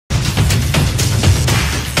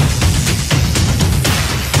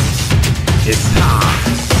It's hot.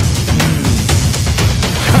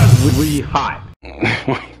 'Cause we hot.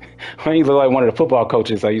 Why you look like one of the football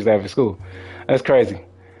coaches I used to have at school? That's crazy.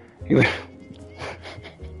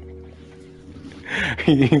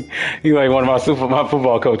 He like one of my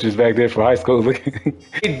football coaches back there for high school.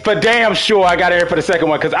 But damn sure I got here for the second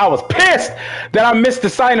one because I was pissed that I missed the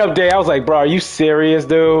sign-up day. I was like, bro, are you serious,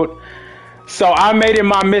 dude? So I made it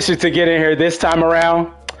my mission to get in here this time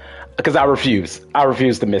around because I refuse. I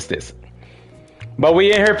refuse to miss this. But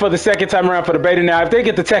we in here for the second time around for the beta now. If they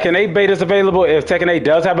get the Tekken 8 betas available, if Tekken 8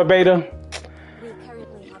 does have a beta,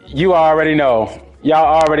 you already know. Y'all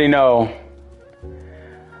already know.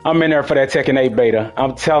 I'm in there for that Tekken 8 beta.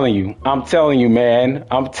 I'm telling you. I'm telling you, man.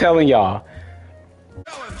 I'm telling y'all.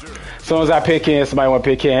 As soon as I pick in, somebody want to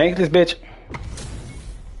pick in. Ain't this bitch?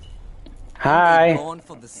 Hi. Going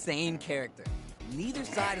for the same character. Neither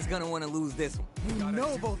side is gonna want to lose this one. You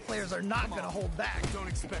know both players are not gonna hold back. Don't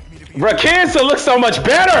expect me to be. Rakansa looks so much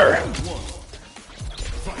better.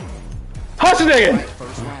 Hustle nigga.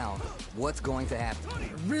 First round. What's going to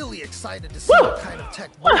happen? Really excited to see what kind of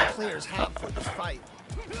tech both players have for this fight.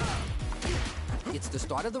 It's the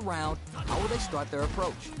start of the round. How will they start their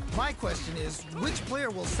approach? My question is, which player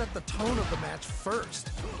will set the tone of the match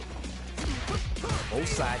first? Both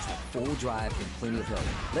sides have full drive and plenty of help.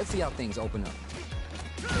 Let's see how things open up.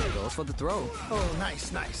 There goes for the throw. Oh,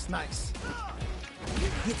 nice, nice, nice.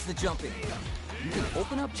 Hits the jump in. You can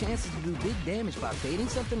open up chances to do big damage by baiting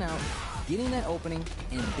something out, getting that opening,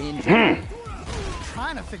 and then jumping.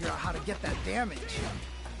 Trying to figure out how to get that damage.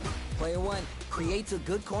 Player one creates a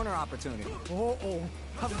good corner opportunity. Uh-oh,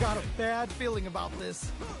 I've got a bad feeling about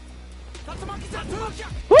this.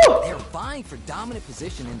 Woo! They're vying for dominant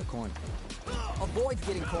position in the corner. Avoids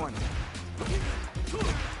getting cornered.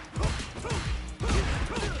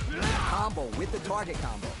 Combo with the target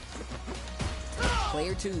combo.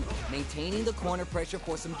 Player two, maintaining the corner pressure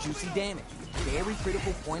for some juicy damage. Very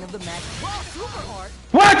critical point of the match. Super hard.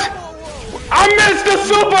 What? I missed the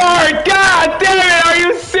super hard. God damn it. Are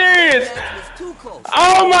you serious? That was too close.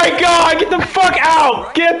 Oh my god. Get the fuck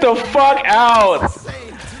out. Get the fuck out.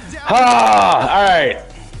 Ah, all right.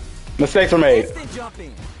 Mistakes were made. Instant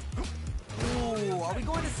jumping. Ooh, are we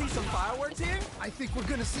going to see some fireworks here? I think we're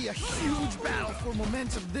gonna see a huge battle for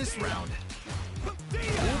momentum this round.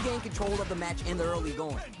 We'll gain control of the match in the early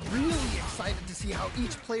going. Really excited to see how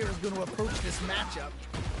each player is going to approach this matchup.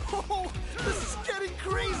 Oh, this is getting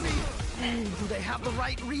crazy! Do they have the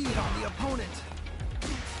right read on the opponent?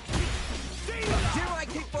 Zero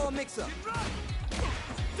kick for a mix-up.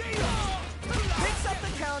 Picks up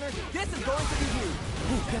the counter. This is going to be huge.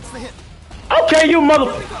 Ooh, gets the hit. Okay, you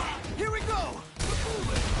mother... Here we go!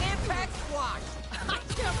 Impact squash. I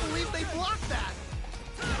can't believe they blocked that!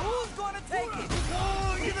 Who's going to take it? Oh,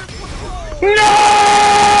 No!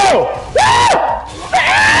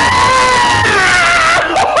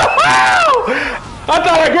 I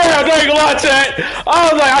thought I grabbed, I ain't gonna lie, chat. I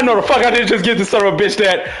was like, I know the fuck I didn't just get this son of a bitch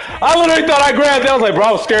that. I literally thought I grabbed that. I was like, bro,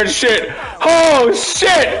 I was scared as shit. Oh,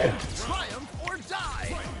 shit! triumph or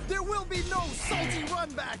die! There will be no salty run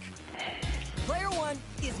back! Player one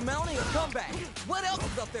is mounting a comeback. What else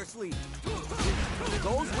is up their sleeve?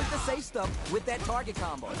 Goes with the safe stuff with that target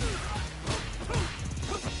combo.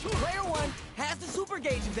 Player one has the super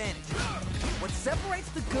gauge advantage. What separates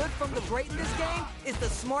the good from the great in this game is the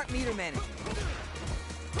smart meter management.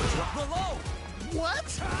 Drop the low.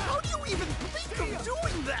 What? How do you even think of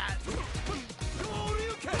doing that?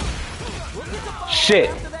 Look at the follow Shit.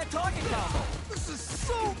 after that target combo. This is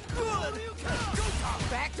so good!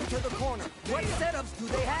 Back into the corner. What setups do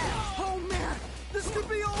they have? Oh man, this could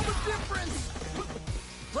be all the difference!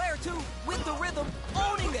 Player two with the rhythm,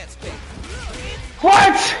 owning that space.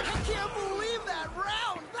 What? I can't believe that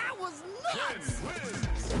round! That was nuts!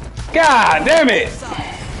 God damn it.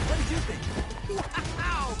 What did you think?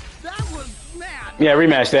 Wow! That was, man! Yeah,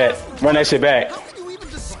 rematch that. Run that shit back. How can you even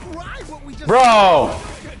describe what we just Bro!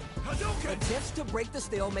 Attempts to break the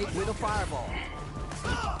stalemate with a fireball.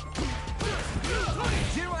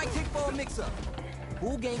 Zero kick for a mix-up.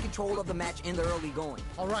 Who'll gain control of the match in the early going?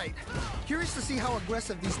 Alright, curious to see how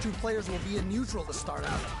aggressive these two players will be in neutral to start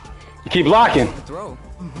out. You keep blocking. The throw.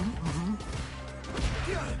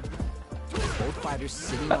 Both fighters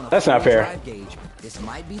sitting on a That's not full fair. drive gauge. This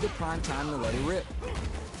might be the prime time to let it rip.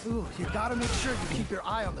 Ooh, you gotta make sure you keep your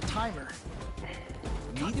eye on the timer.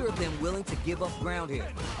 Neither of them willing to give up ground here.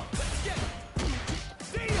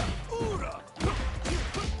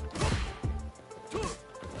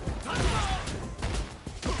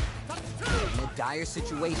 In a dire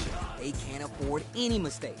situation, they can't afford any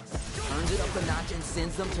mistakes. turns it up a notch and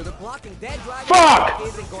sends them to the blocking. That drive Fuck!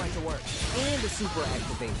 isn't going to work. And the super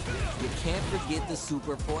activation. You can't forget the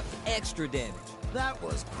super for extra damage. That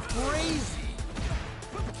was crazy.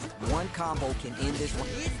 One combo can end this one.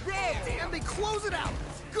 It's there! And they close it out.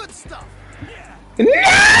 Good stuff. No!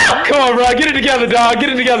 Come on, bro. Get it together, dog. Get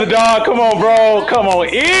it together, dog. Come on, bro. Come on,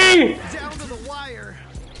 E. Down to the wire.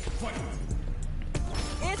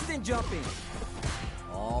 Instant jumping.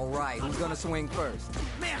 All right, who's gonna swing first?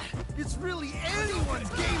 Man, it's really anyone's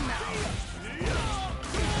game now.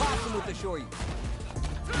 Pops him with the shorty.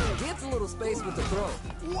 Gets a little space with the throw.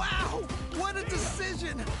 Wow, what a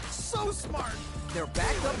decision. So smart. They're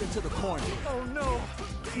backed up into the corner. Oh no,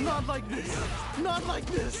 not like this. Not like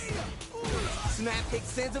this. Snap kick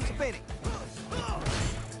sends him spinning.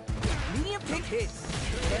 Medium kick hits.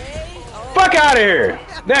 KO. Fuck out of here.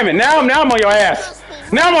 Damn it. Now I'm on your ass.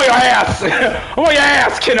 Now I'm on your ass. I'm on your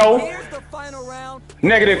ass, kiddo. Here's the final round.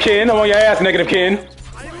 Negative Ken. I'm on your ass, negative Ken.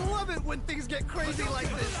 I love it when things get crazy like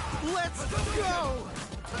this. Let's go.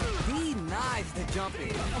 Denies the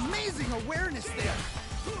jumping. Amazing awareness there.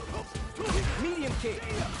 Medium kick.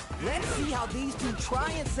 Let's see how these two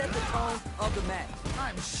try and set the tone of the match.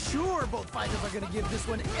 I'm sure both fighters are going to give this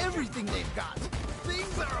one everything they've got.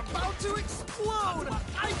 Things are about to explode.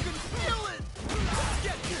 I can feel it.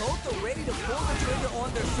 Both are ready to pull the trigger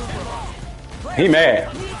on their super hard. He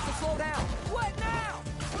mad. Needs to slow down. What now?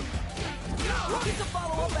 Looking to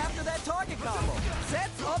follow up after that target combo.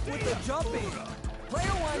 Sets up with the jumping. Player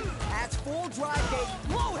one has full drive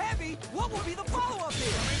gate. Low heavy. What will be the follow-up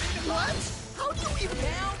here? What? How do you even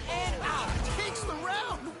Down and out. takes the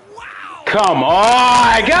round? Wow. Come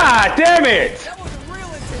on. God damn it. That was a real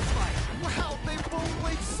intense fight. Wow, they both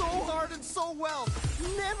played so hard and so well.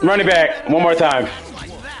 Never Run it back. One more time. like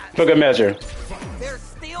that. For good measure. They're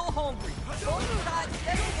still hungry. Both sides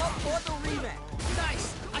setting up for the rematch.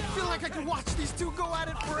 Nice. I feel like I could watch these two go at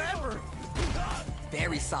it forever.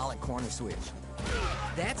 Very solid corner switch.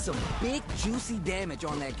 That's some big, juicy damage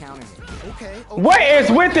on that counter hit. Okay. What is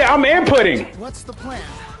with it? I'm inputting. What's the plan?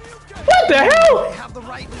 What the They hell? have the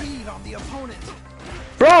right read on the opponent.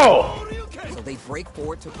 Bro. So they break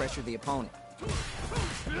forward to pressure the opponent.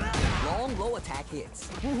 Long, low attack hits.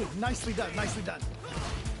 Ooh, nicely done. Nicely done.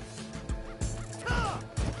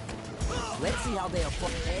 Let's see how they apply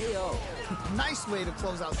KO. Nice way to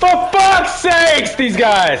close out. For fuck's sakes, these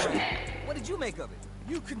guys. What did you make of it?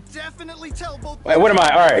 You can definitely tell both. Wait, what am I?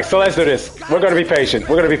 All right, so let's do this. We're going to be patient.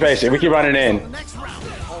 We're going to be patient. We keep running The in. next round.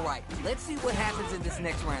 All right, let's see what happens in this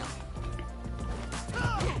next round.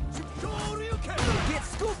 Get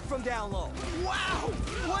scooped from down low. Wow,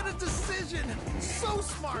 what a decision. So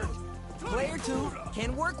smart. Player two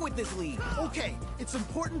can work with this lead. Okay, it's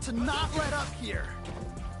important to not let up here.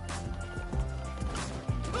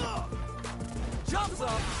 Jumps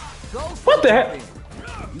up, goes for What the heck? jump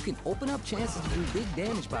in. You can open up chances to do big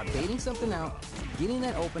damage by baiting something out, getting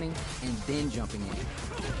that opening, and then jumping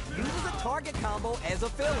in. Uses a target combo as a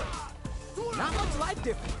filler. Not much life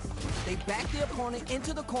difference. They back the opponent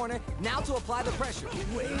into the corner, now to apply the pressure.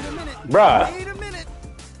 Wait a minute. Bruh. Wait a minute.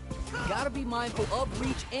 Gotta be mindful of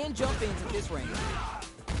reach and jump ins at this range.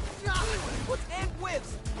 And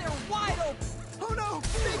whips, they're wide open. Oh no,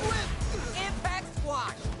 big whip. Impact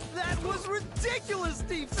squash. That was ridiculous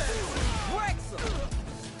defense.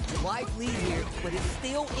 Wrexham. Life lead here, but it's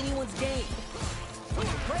still anyone's game.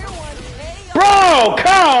 Player one, KO. Bro,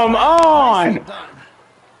 come on. Done.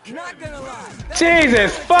 Not gonna lie.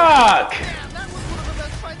 Jesus, fuck. Man, that was one of the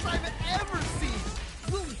best fights I've ever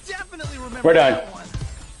seen. We'll definitely remember We're done. that one.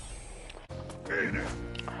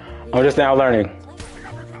 I'm just now learning.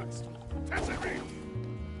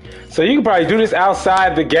 So you can probably do this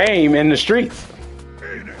outside the game in the streets.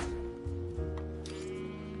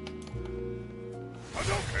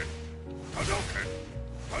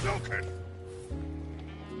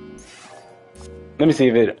 Let me see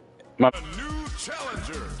if it. New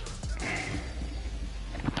challenger.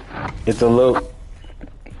 It's a little.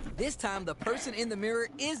 This time, the person in the mirror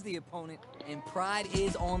is the opponent, and pride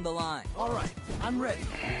is on the line. All right, I'm ready.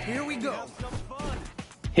 Here we go.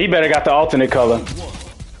 He better got the alternate color.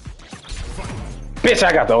 Bitch,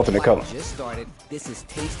 I got the alternate color. Just started. This is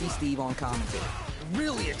Tasty Steve on commentary.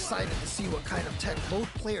 Really excited to see what kind of tech both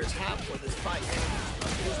players have for this fight.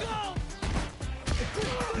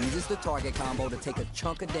 Uses the target combo to take a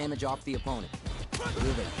chunk of damage off the opponent.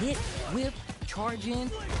 With a hit, whip, charge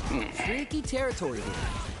in, tricky territory here.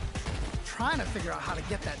 Trying to figure out how to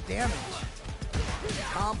get that damage.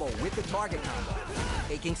 Combo with the target combo.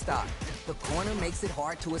 Taking stock. The corner makes it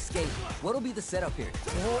hard to escape. What'll be the setup here?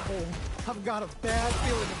 Uh-oh, I've got a bad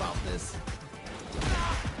feeling about this.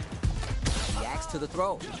 Reacts to the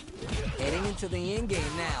throw. Heading into the end game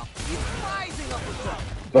now. He's rising up with top.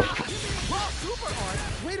 Well, super hard.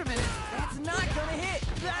 Wait a minute. That's not gonna hit.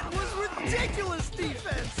 That was ridiculous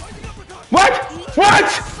defense. What? What?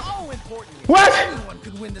 So important. What? Anyone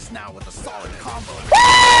could win this now with a solid combo.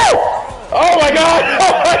 Oh my god!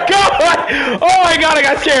 Oh my god! Oh my god, I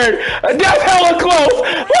got scared! That's hella close!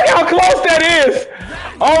 Look how close that is!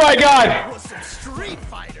 Oh my god! That was some Street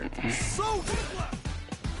Fighter. So good.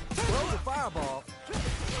 Throws a fireball.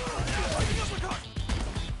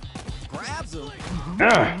 Grabs him.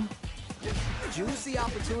 Juicy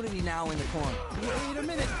opportunity now in the corner. Wait a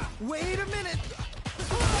minute. Wait a minute.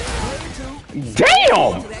 Player two.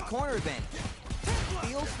 Damn! To that corner advantage.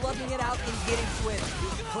 Fields flubbing it out and getting swift.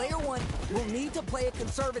 Player one will need to play it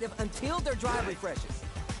conservative until their drive refreshes.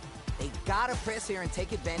 They gotta press here and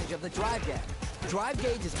take advantage of the drive gap. Drive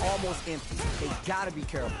gauge is almost empty. They gotta be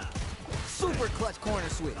careful. Super clutch corner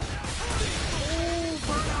switch. Oh,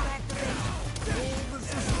 burnout activation. Oh, this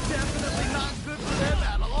is definitely not good for them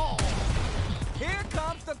at all. Here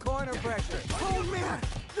comes the corner pressure. Oh man,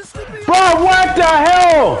 this could be. Bro, what the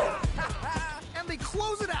hell? And they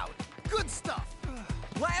close it out. Good stuff.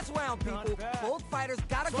 Last round, people. Both fighters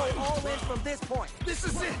gotta go all in from this point. This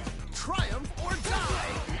is it. Triumph or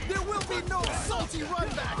die. There will be no salty run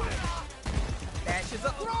back. Dashes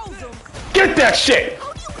up, throws him. Get that shit!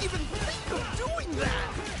 How do you even think of doing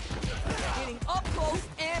that? Getting up close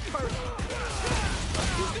and personal.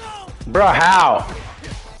 Bro, how?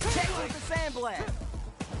 Check with the sandblast.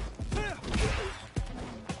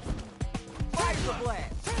 Fires the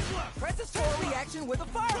blast. Presses for a reaction with a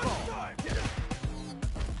fireball.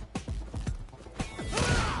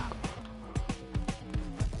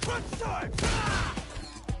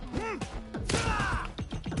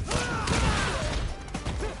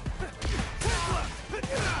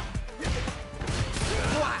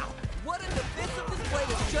 Wow, what a defensive display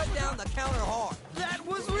to shut down the counter hard. That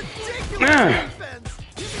was ridiculous defense.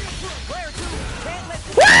 Player two can't let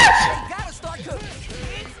this They gotta start cooking.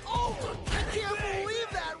 It's over. I can't believe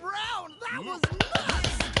that round. That was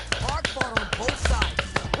nuts. Hard fought on both sides.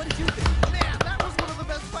 What did you think? Man, that was one of the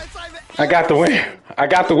best fights I've ever. I got the win. I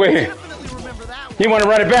got the win. Definitely remember that one. He want to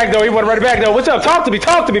run it back though. He want to run it back though. What's up? Talk to me,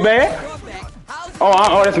 man. Comeback. How's it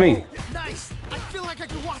Oh, that's me. Nice. I feel like I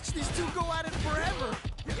could watch these two go at it forever.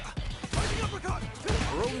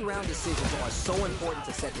 Early round decisions are so important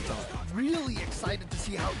to set the tone. Really excited to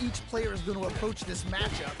see how each player is going to approach this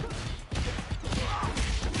matchup.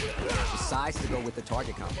 Decides to go with the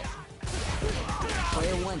target combo.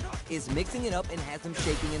 Player one is mixing it up and has them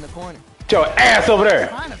shaking in the corner. Get your ass over there.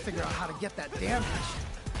 Trying to figure out how to get that damage.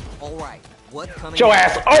 All right, what's coming? Get your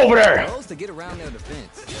ass over there. Goes to get around their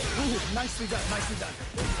defense. Ooh, nicely done, nicely done.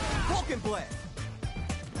 Vulcan blast.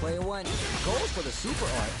 Player one goes for the super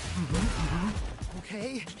art.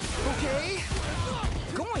 Okay, okay.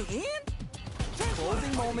 Going in?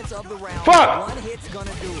 Closing moments of the round. Fuck. One hit's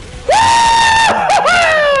gonna do it.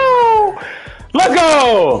 Let's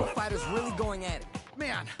go. Fighters really going at it.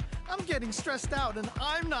 Man, I'm getting stressed out and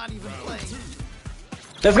I'm not even playing.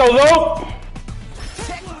 Let's go, Luke.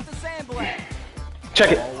 Check with the sandblast.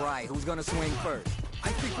 Check it. All right, who's gonna swing first? I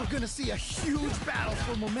think we're gonna see a huge battle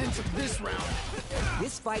for momentum this round.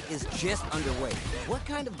 This fight is just underway. What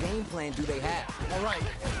kind of game plan do they have? All right,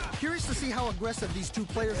 curious to see how aggressive these two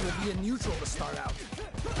players will be in neutral to start out.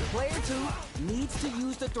 Player two needs to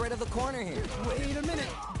use the threat of the corner here. Wait a minute,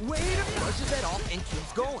 wait a minute. Brushes that off and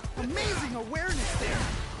keeps going. Amazing awareness there.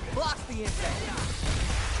 Blocks the impact.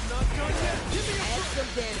 Adds some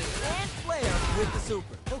damage and flair with the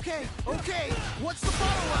super. Okay, okay, what's the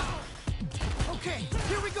follow-up? Okay,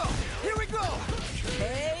 here we go, here we go.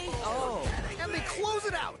 KO. And they close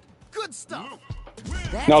it out. Good stuff.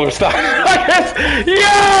 No, stop.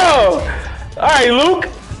 Yo! All right, Luke.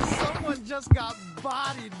 Someone just got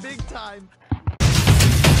bodied big time.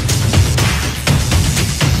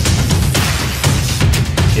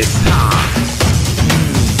 It's time.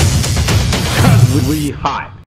 'Cause we hot.